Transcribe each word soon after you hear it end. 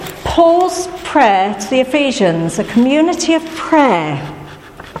Paul's prayer to the Ephesians, a community of prayer.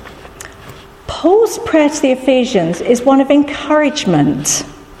 Paul's prayer to the Ephesians is one of encouragement.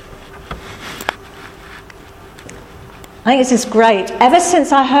 I think this is great. Ever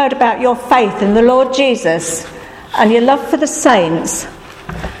since I heard about your faith in the Lord Jesus and your love for the saints,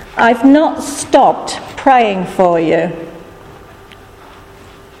 I've not stopped praying for you.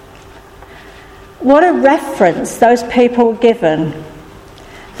 What a reference those people were given.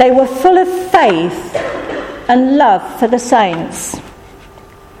 They were full of faith and love for the saints.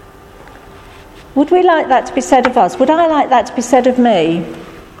 Would we like that to be said of us? Would I like that to be said of me?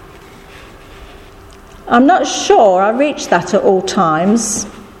 I'm not sure I reach that at all times.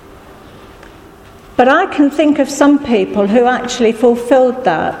 But I can think of some people who actually fulfilled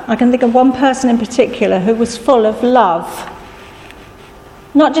that. I can think of one person in particular who was full of love.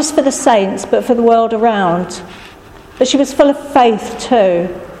 Not just for the saints, but for the world around. But she was full of faith too.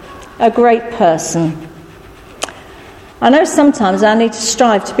 A great person. I know sometimes I need to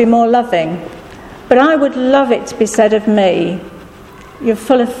strive to be more loving, but I would love it to be said of me, you're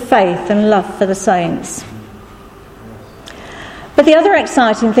full of faith and love for the saints. But the other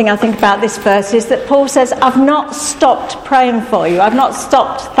exciting thing I think about this verse is that Paul says, I've not stopped praying for you. I've not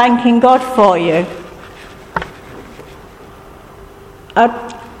stopped thanking God for you.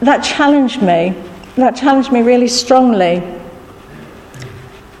 That challenged me. That challenged me really strongly.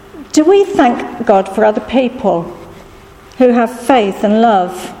 Do we thank God for other people who have faith and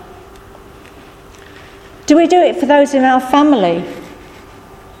love? Do we do it for those in our family?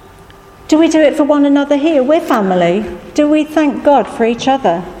 Do we do it for one another here? We're family. Do we thank God for each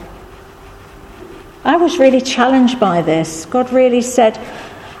other? I was really challenged by this. God really said,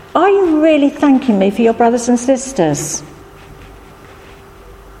 are you really thanking me for your brothers and sisters?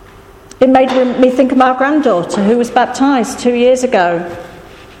 It made me think of my granddaughter who was baptised 2 years ago.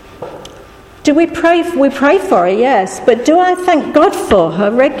 Do we pray? We pray for her, yes, but do I thank God for her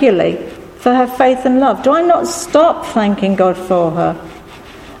regularly, for her faith and love? Do I not stop thanking God for her?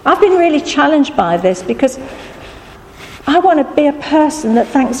 I've been really challenged by this because I want to be a person that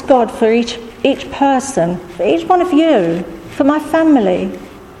thanks God for each person, for each one of you, for my family,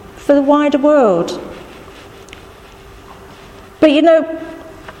 for the wider world. But you know,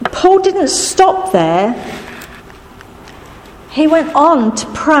 Paul didn't stop there. He went on to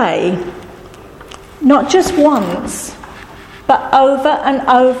pray, not just once, but over and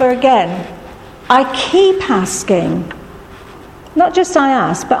over again. I keep asking, not just I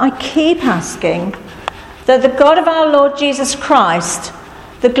ask, but I keep asking that the God of our Lord Jesus Christ,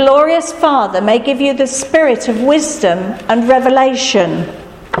 the glorious Father, may give you the spirit of wisdom and revelation.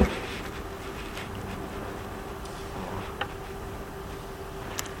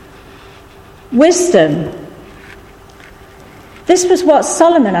 Wisdom. This was what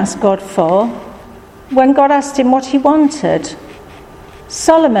Solomon asked God for when God asked him what he wanted.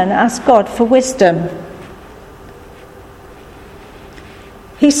 Solomon asked God for wisdom.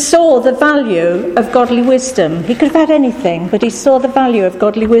 He saw the value of godly wisdom. He could have had anything, but he saw the value of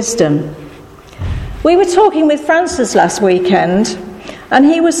godly wisdom. We were talking with Francis last weekend, and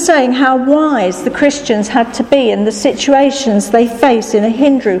he was saying how wise the Christians had to be in the situations they face in a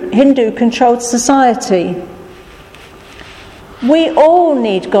Hindu-controlled society. We all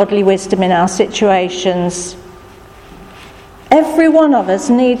need godly wisdom in our situations. Every one of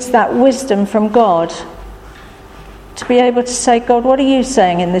us needs that wisdom from God to be able to say, God, what are you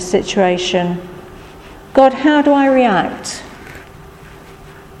saying in this situation? God, how do I react?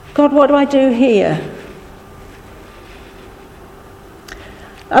 God, what do I do here?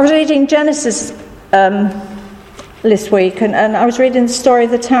 I was reading Genesis this week, and I was reading the story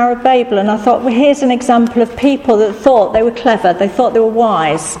of the Tower of Babel, and I thought, well, here's an example of people that thought they were clever, they thought they were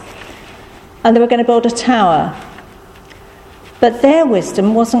wise, and they were going to build a tower. But their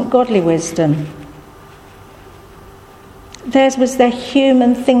wisdom wasn't godly wisdom. Theirs was their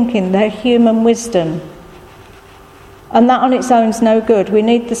human thinking, their human wisdom. And that on its own is no good. We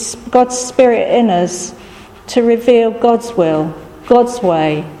need God's Spirit in us to reveal God's will, God's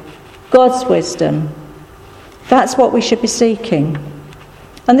way, God's wisdom. That's what we should be seeking.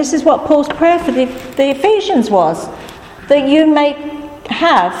 And this is what Paul's prayer for the Ephesians was, that you may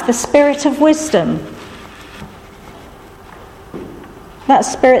have the spirit of wisdom. That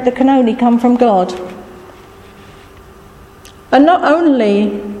spirit that can only come from God. And not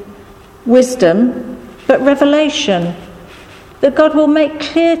only wisdom, but revelation. That God will make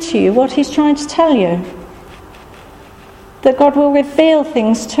clear to you what he's trying to tell you. That God will reveal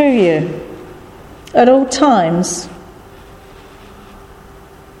things to you at all times.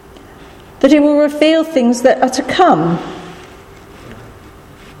 That he will reveal things that are to come.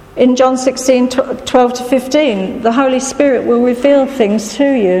 In John 16, 12 to 15, the Holy Spirit will reveal things to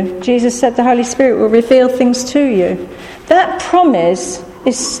you. Jesus said the Holy Spirit will reveal things to you. That promise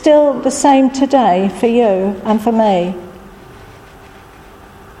is still the same today for you and for me.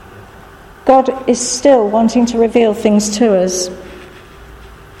 God is still wanting to reveal things to us.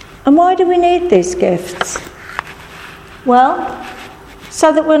 And why do we need these gifts? Well,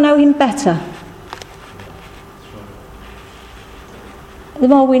 so that we'll know him better. The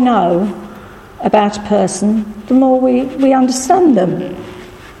more we know about a person, the more we understand them.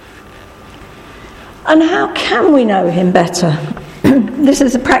 And how can we know him better? This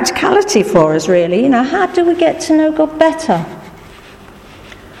is a practicality for us, really. How do we get to know God better?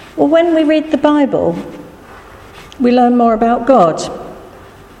 Well, when we read the Bible, we learn more about God.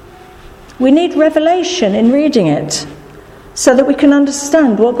 We need revelation in reading it so that we can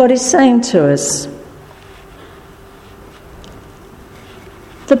understand what God is saying to us.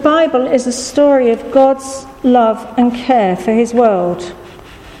 The Bible is a story of God's love and care for his world.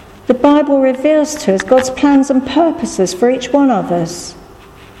 The Bible reveals to us God's plans and purposes for each one of us.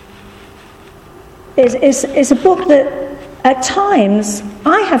 It's a book that at times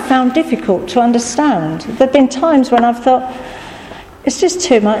I have found difficult to understand. There have been times when I've thought, it's just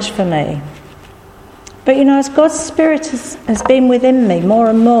too much for me. But as God's Spirit has been within me more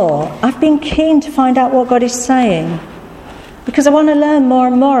and more, I've been keen to find out what God is saying. Because I want to learn more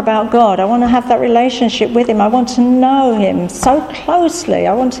and more about God. I want to have that relationship with him. I want to know him so closely.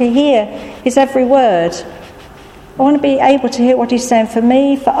 I want to hear his every word. I want to be able to hear what he's saying for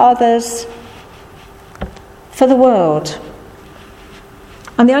me, for others, for the world.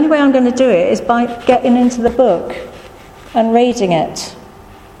 And the only way I'm going to do it is by getting into the book and reading it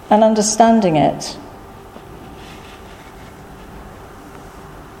and understanding it.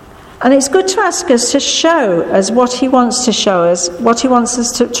 And it's good to ask us to show us what he wants to show us, what he wants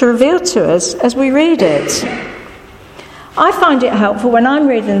us to reveal to us as we read it. I find it helpful when I'm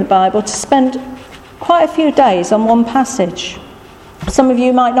reading the Bible to spend quite a few days on one passage. Some of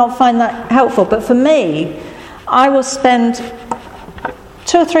you might not find that helpful, but for me, I will spend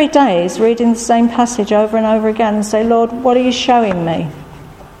 2 or 3 days reading the same passage over and over again and say, Lord, what are you showing me?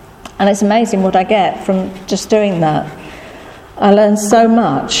 And it's amazing what I get from just doing that. I learn so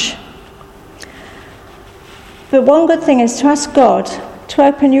much. But one good thing is to ask God to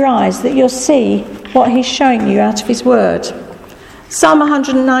open your eyes that you'll see what he's showing you out of his word. Psalm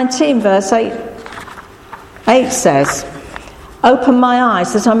 119 verse 8 says, open my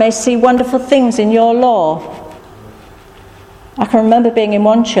eyes that I may see wonderful things in your law. I can remember being in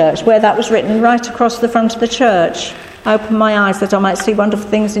one church where that was written right across the front of the church. Open my eyes that I might see wonderful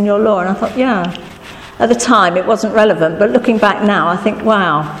things in your law. And I thought, yeah. At the time it wasn't relevant, but looking back now I think,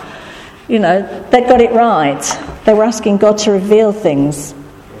 wow, they got it right. They were asking God to reveal things.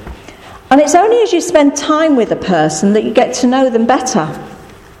 And it's only as you spend time with a person that you get to know them better.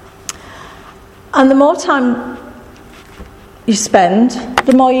 And the more time you spend,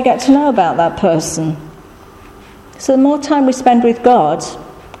 the more you get to know about that person. So the more time we spend with God,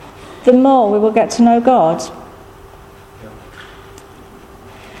 the more we will get to know God.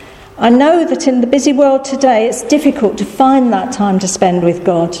 I know that in the busy world today it's difficult to find that time to spend with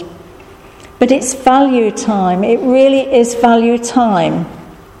God. But it's value time. It really is value time.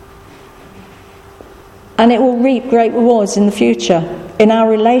 And it will reap great rewards in the future in our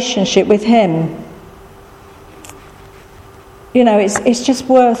relationship with him. It's just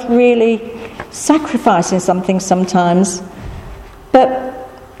worth really sacrificing something sometimes. But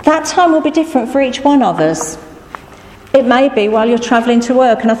that time will be different for each one of us. It may be while you're travelling to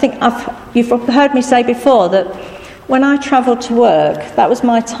work. And I think you've heard me say before that when I travelled to work, that was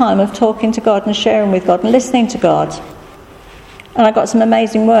my time of talking to God and sharing with God and listening to God. And I got some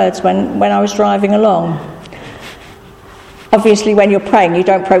amazing words when I was driving along. Obviously, when you're praying, you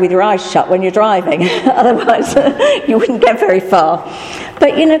don't pray with your eyes shut when you're driving. Otherwise, you wouldn't get very far.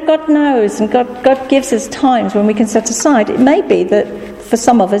 But, God knows, and God gives us times when we can set aside. It may be that for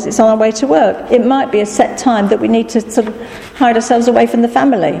some of us, it's on our way to work. It might be a set time that we need to sort of hide ourselves away from the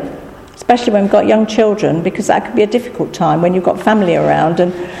family, especially when we've got young children, because that could be a difficult time when you've got family around,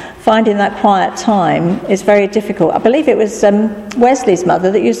 and finding that quiet time is very difficult. I believe it was Wesley's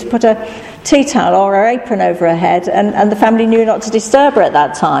mother that used to put a tea towel or her apron over her head, and the family knew not to disturb her at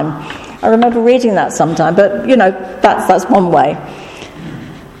that time. I remember reading that sometime, but that's one way.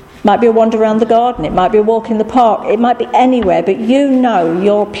 It might be a wander around the garden, it might be a walk in the park, it might be anywhere, but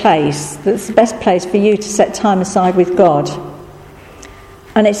your place, that's the best place for you to set time aside with God.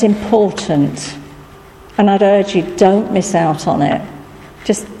 And it's important. And I'd urge you, don't miss out on it.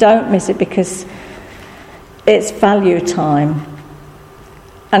 Just don't miss it, because it's value time.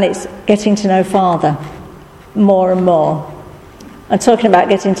 and it's getting to know Father more and more. And talking about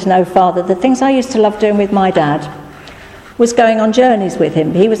getting to know Father, the things I used to love doing with my dad was going on journeys with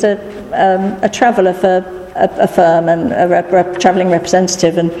him. He was a traveller for a firm and a travelling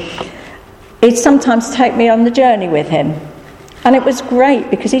representative, and he'd sometimes take me on the journey with him. And it was great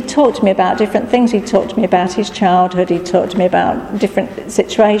because he talked to me about different things. He talked to me about his childhood. He talked to me about different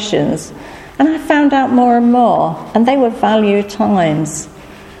situations. And I found out more and more, and they were valued times.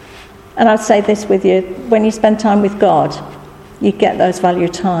 And I'd say this with you, when you spend time with God, you get those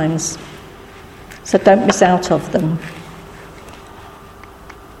valued times. So don't miss out of them.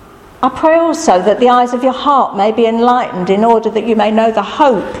 I pray also that the eyes of your heart may be enlightened in order that you may know the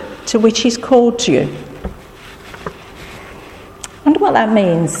hope to which he's called you. I wonder what that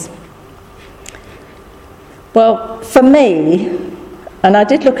means. Well, for me, and I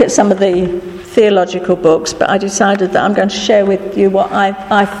did look at some of the theological books, but I decided that I'm going to share with you what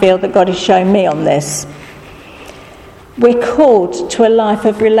I feel that God is showing me on this. We're called to a life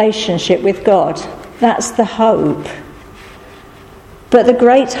of relationship with God. That's the hope. But the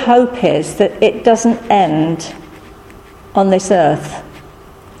great hope is that it doesn't end on this earth.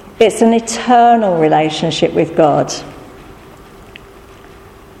 It's an eternal relationship with God.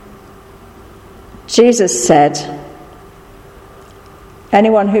 Jesus said,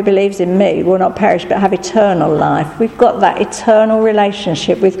 anyone who believes in me will not perish but have eternal life. We've got that eternal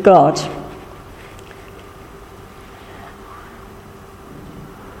relationship with God.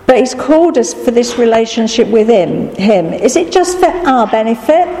 But he's called us for this relationship with him. Is it just for our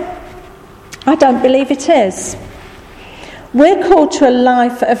benefit? I don't believe it is. We're called to a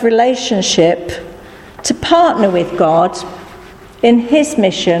life of relationship to partner with God in his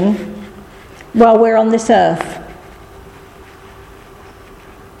mission while we're on this earth.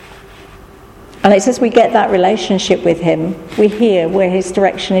 And it's as we get that relationship with him, we hear where his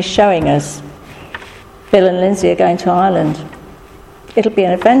direction is showing us. Bill and Lindsay are going to Ireland. It'll be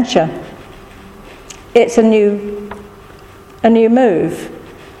an adventure. It's a new move.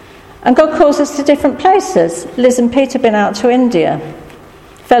 And God calls us to different places. Liz and Pete have been out to India.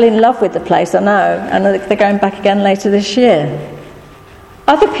 Fell in love with the place, I know, and they're going back again later this year.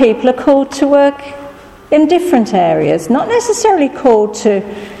 Other people are called to work in different areas, not necessarily called to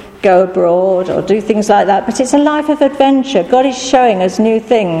go abroad or do things like that, but it's a life of adventure. God is showing us new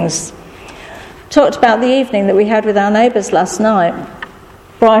things. Talked about the evening that we had with our neighbours last night.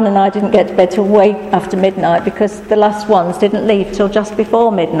 Brian and I didn't get to bed till way after midnight because the last ones didn't leave till just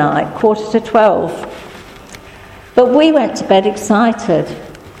before midnight, 11:45. But we went to bed excited,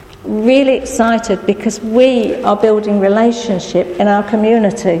 really excited, because we are building relationship in our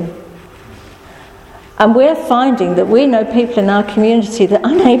community. And we're finding that we know people in our community that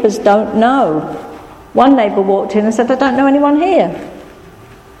our neighbours don't know. One neighbour walked in and said, I don't know anyone here.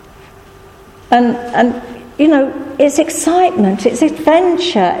 And you know, it's excitement, it's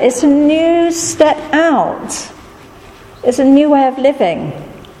adventure, it's a new step out. It's a new way of living.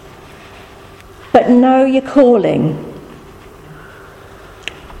 But know your calling.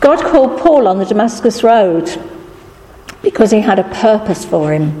 God called Paul on the Damascus Road because he had a purpose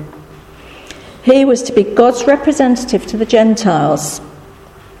for him. He was to be God's representative to the Gentiles.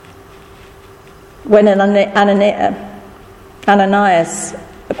 When Ananias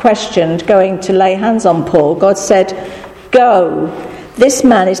questioned going to lay hands on Paul, God said, go, this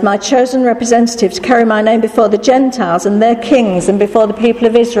man is my chosen representative to carry my name before the Gentiles and their kings and before the people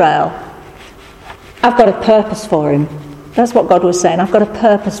of Israel. I've got a purpose for him. That's what God was saying. I've got a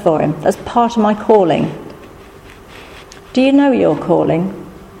purpose for him. That's part of my calling. Do you know your calling?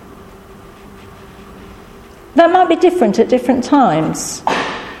 That might be different at different times.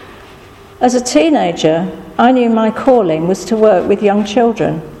 As a teenager, I knew my calling was to work with young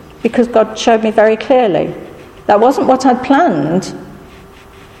children because God showed me very clearly. That wasn't what I'd planned.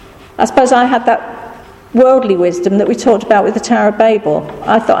 I suppose I had that worldly wisdom that we talked about with the Tower of Babel.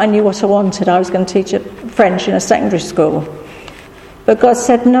 I thought I knew what I wanted. I was going to teach French in a secondary school. But God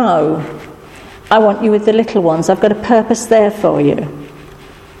said, no, I want you with the little ones. I've got a purpose there for you.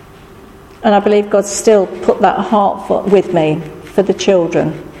 And I believe God still put that heart with me for the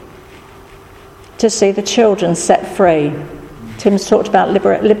children. To see the children set free. Tim's talked about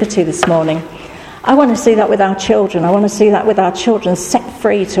liberty this morning. I want to see that with our children. I want to see that with our children set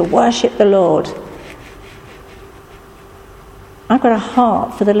free to worship the Lord. I've got a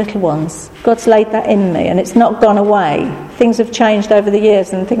heart for the little ones. God's laid that in me and it's not gone away. Things have changed over the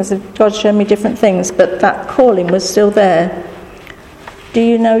years and God's shown me different things, but that calling was still there. Do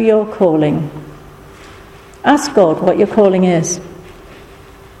you know your calling? Ask God what your calling is.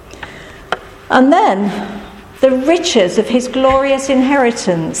 And then, the riches of his glorious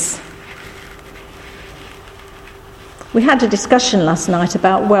inheritance. We had a discussion last night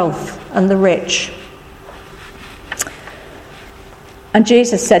about wealth and the rich. And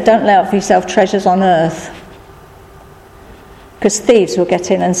Jesus said, don't lay up for yourself treasures on earth, because thieves will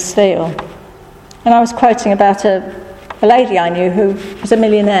get in and steal. And I was quoting about a lady I knew who was a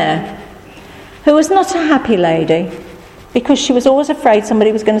millionaire, who was not a happy lady, because she was always afraid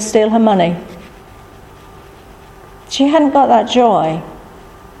somebody was going to steal her money. She hadn't got that joy.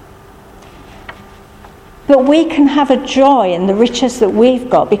 But we can have a joy in the riches that we've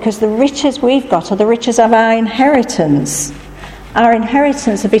got, because the riches we've got are the riches of our inheritance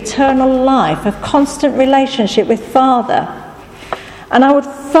of eternal life, of constant relationship with Father. And I would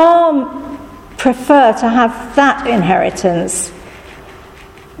far prefer to have that inheritance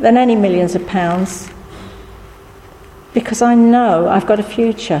than any millions of pounds, because I know I've got a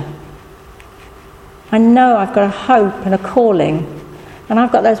future. I know I've got a hope and a calling, and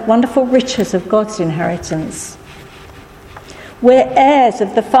I've got those wonderful riches of God's inheritance. We're heirs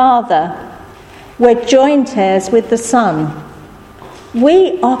of the Father. We're joint heirs with the Son.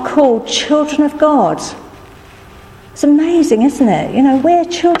 We are called children of God. It's amazing, isn't it? You know, we're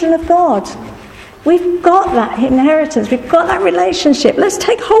children of God. We've got that inheritance. We've got that relationship. Let's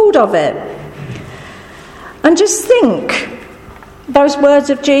take hold of it. And just think those words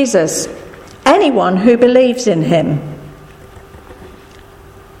of Jesus. Anyone who believes in him.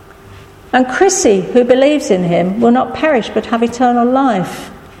 And Chrissy, who believes in him, will not perish but have eternal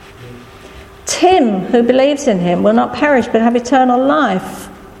life. Tim, who believes in him, will not perish but have eternal life.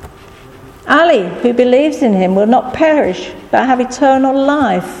 Ali, who believes in him, will not perish but have eternal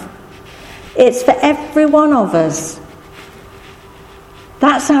life. It's for every one of us.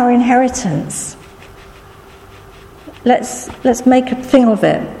 That's our inheritance. Let's make a thing of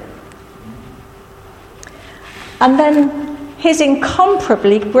it. And then his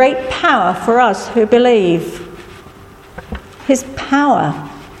incomparably great power for us who believe. His power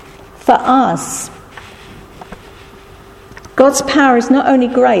for us. God's power is not only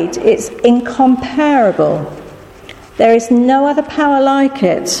great, it's incomparable. There is no other power like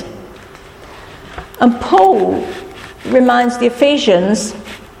it. And Paul reminds the Ephesians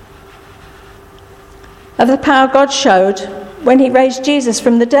of the power God showed when he raised Jesus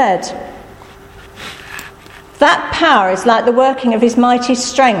from the dead. That power is like the working of his mighty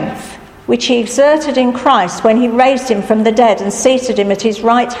strength, which he exerted in Christ when he raised him from the dead and seated him at his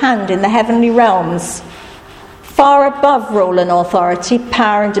right hand in the heavenly realms, far above rule and authority,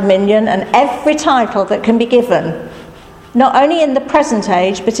 power and dominion, and every title that can be given, not only in the present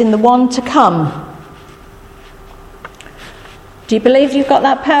age, but in the one to come. Do you believe you've got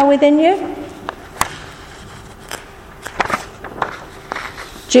that power within you?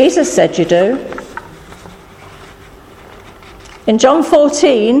 Jesus said you do. In John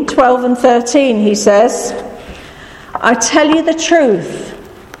 14, 12 and 13, he says, I tell you the truth.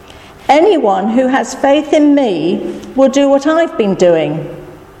 Anyone who has faith in me will do what I've been doing.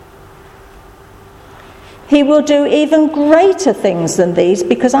 He will do even greater things than these,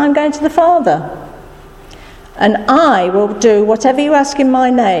 because I'm going to the Father. And I will do whatever you ask in my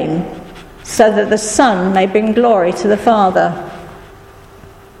name, so that the Son may bring glory to the Father.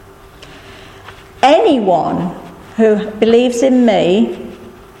 Anyone who believes in me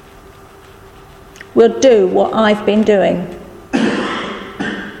will do what I've been doing.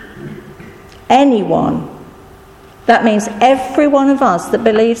 Anyone. That means every one of us that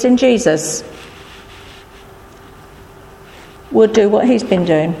believes in Jesus will do what he's been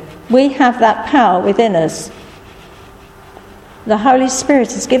doing. We have that power within us. The Holy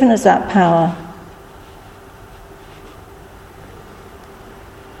Spirit has given us that power.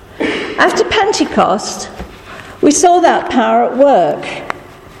 After Pentecost, we saw that power at work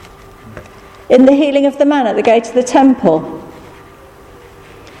in the healing of the man at the gate of the temple,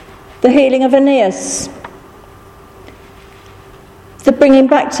 the healing of Aeneas, the bringing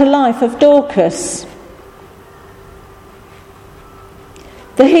back to life of Dorcas,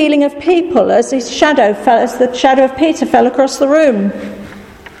 the healing of people as the shadow of Peter fell across the room.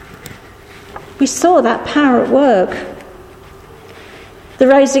 We saw that power at work. The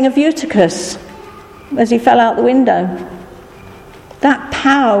raising of Eutychus as he fell out the window. That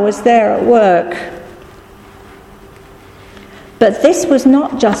power was there at work. But this was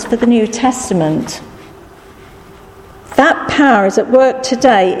not just for the New Testament. That power is at work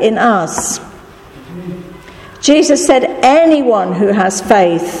today in us. Jesus said, anyone who has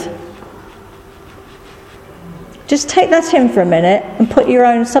faith. Just take that in for a minute and put your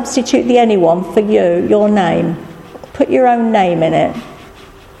own, substitute the anyone for you, your name. Put your own name in it.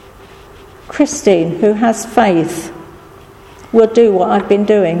 Christine, who has faith, will do what I've been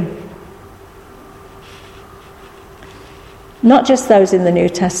doing. Not just those in the New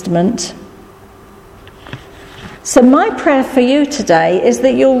Testament. So my prayer for you today is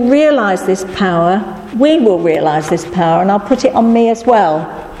that you'll realise this power. We will realise this power, and I'll put it on me as well,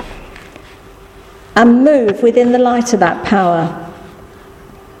 and move within the light of that power.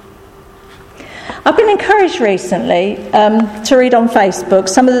 I've been encouraged recently to read on Facebook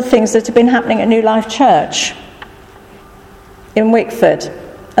some of the things that have been happening at New Life Church in Wickford.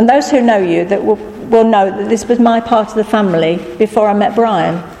 And those who know you that will know that this was my part of the family before I met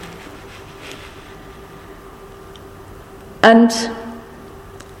Brian. And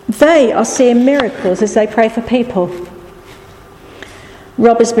they are seeing miracles as they pray for people.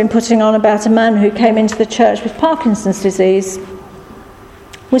 Rob has been putting on about a man who came into the church with Parkinson's disease,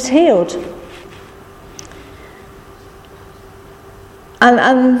 was healed.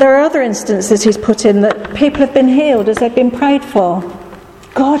 And there are other instances he's put in that people have been healed as they've been prayed for.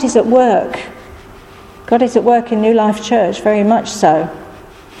 God is at work. God is at work in New Life Church, very much so.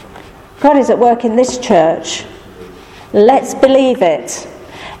 God is at work in this church. Let's believe it.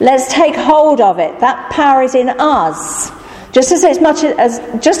 Let's take hold of it. That power is in us. Just as much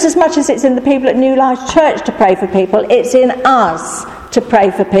as it's in the people at New Life Church to pray for people, it's in us to pray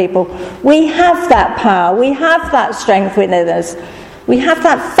for people. We have that power. We have that strength within us. We have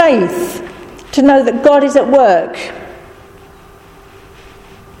that faith to know that God is at work.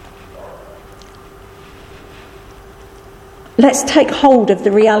 Let's take hold of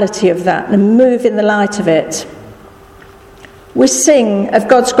the reality of that and move in the light of it. We sing of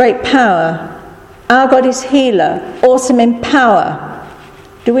God's great power. Our God is healer, awesome in power.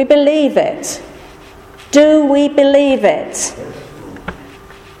 Do we believe it? Do we believe it?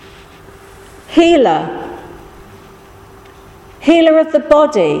 Healer. Healer of the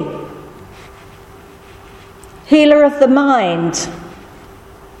body. Healer of the mind.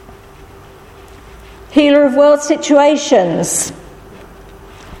 Healer of world situations.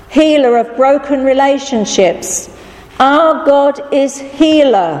 Healer of broken relationships. Our God is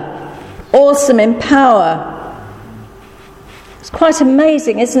healer, awesome in power. It's quite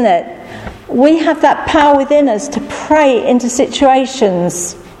amazing, isn't it? We have that power within us to pray into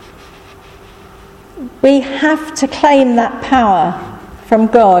situations. We have to claim that power from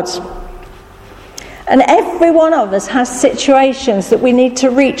God. And every one of us has situations that we need to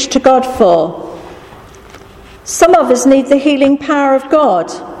reach to God for. Some of us need the healing power of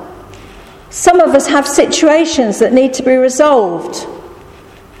God. Some of us have situations that need to be resolved.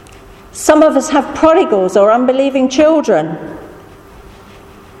 Some of us have prodigals or unbelieving children.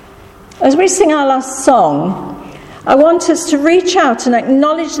 As we sing our last song, I want us to reach out and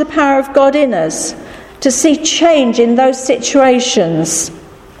acknowledge the power of God in us to see change in those situations.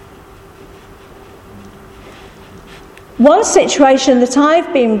 One situation that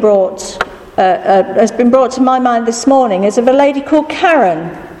I've been has been brought to my mind this morning is of a lady called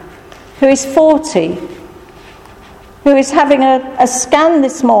Karen, who is 40, who is having a scan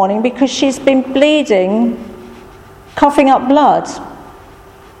this morning because she's been bleeding, coughing up blood.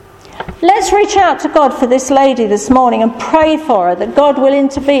 Let's reach out to God for this lady this morning and pray for her, that God will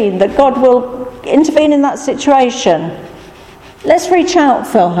intervene, that God will intervene in that situation. Let's reach out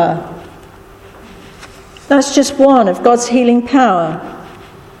for her. That's just one of God's healing power.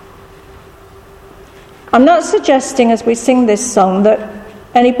 I'm not suggesting as we sing this song that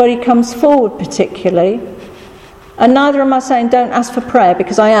anybody comes forward particularly, and neither am I saying don't ask for prayer,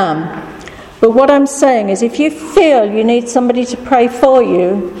 because I am. But what I'm saying is if you feel you need somebody to pray for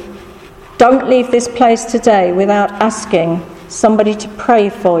you, don't leave this place today without asking somebody to pray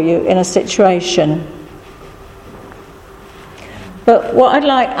for you in a situation. But what I'd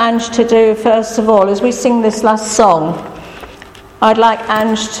like Ange to do first of all, as we sing this last song, I'd like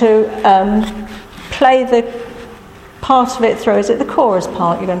Ange to play the part of it through. Is it the chorus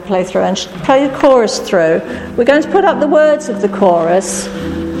part you're going to play through? Ange, play the chorus through. We're going to put up the words of the chorus,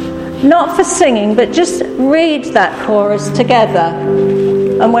 not for singing, but just read that chorus together.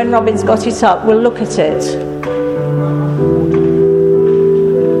 And when Robin's got it up, we'll look at it.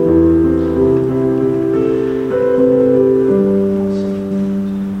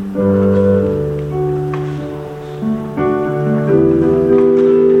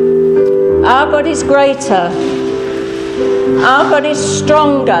 Our God is greater. Our God is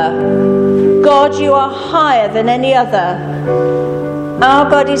stronger. God, you are higher than any other. Our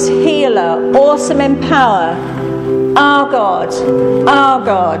God is healer, awesome in power. Our God, our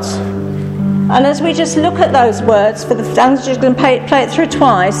God. And as we just look at those words, Dan's just going to play it through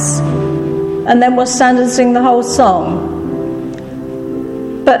twice, and then we'll stand and sing the whole song.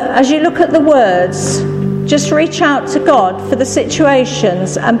 But as you look at the words, just reach out to God for the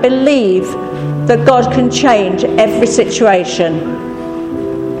situations and believe that God can change every situation.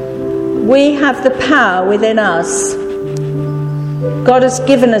 We have the power within us. God has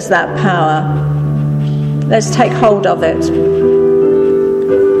given us that power. Let's take hold of it.